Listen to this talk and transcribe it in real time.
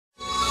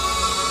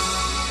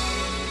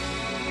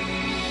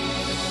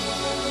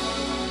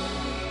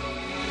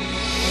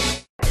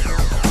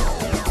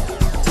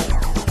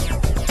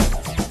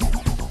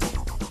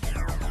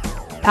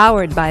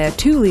Powered by a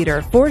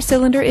 2-liter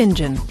 4-cylinder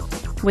engine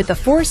with a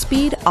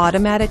 4-speed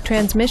automatic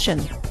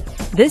transmission,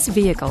 this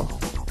vehicle,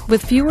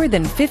 with fewer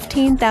than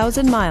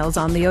 15,000 miles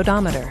on the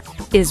odometer,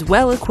 is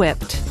well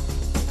equipped.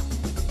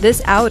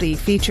 This Audi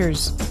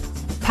features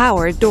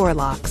power door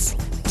locks,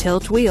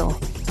 tilt wheel,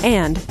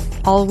 and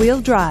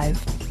all-wheel drive.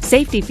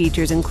 Safety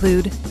features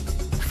include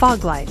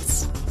fog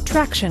lights,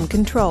 traction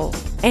control,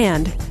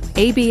 and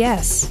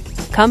ABS.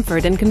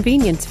 Comfort and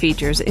convenience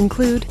features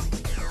include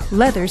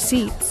leather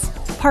seats,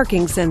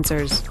 parking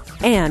sensors,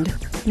 and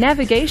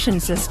navigation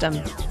system.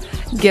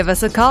 Give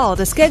us a call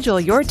to schedule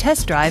your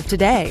test drive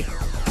today.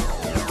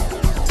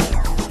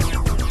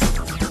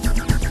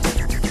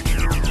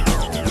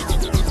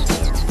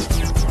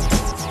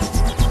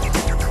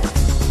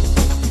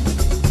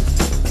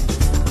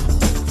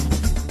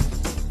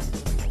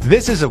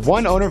 This is a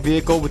one-owner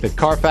vehicle with a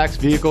Carfax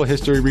Vehicle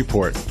History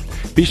Report.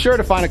 Be sure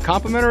to find a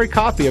complimentary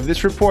copy of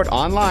this report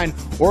online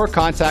or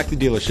contact the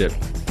dealership.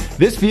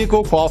 This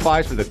vehicle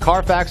qualifies for the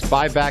Carfax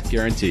buyback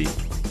guarantee.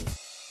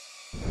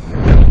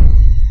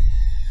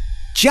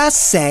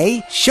 Just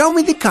say, "Show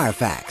me the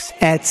Carfax"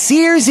 at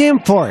Sears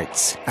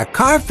Imports, a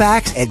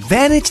Carfax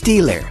Advantage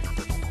dealer.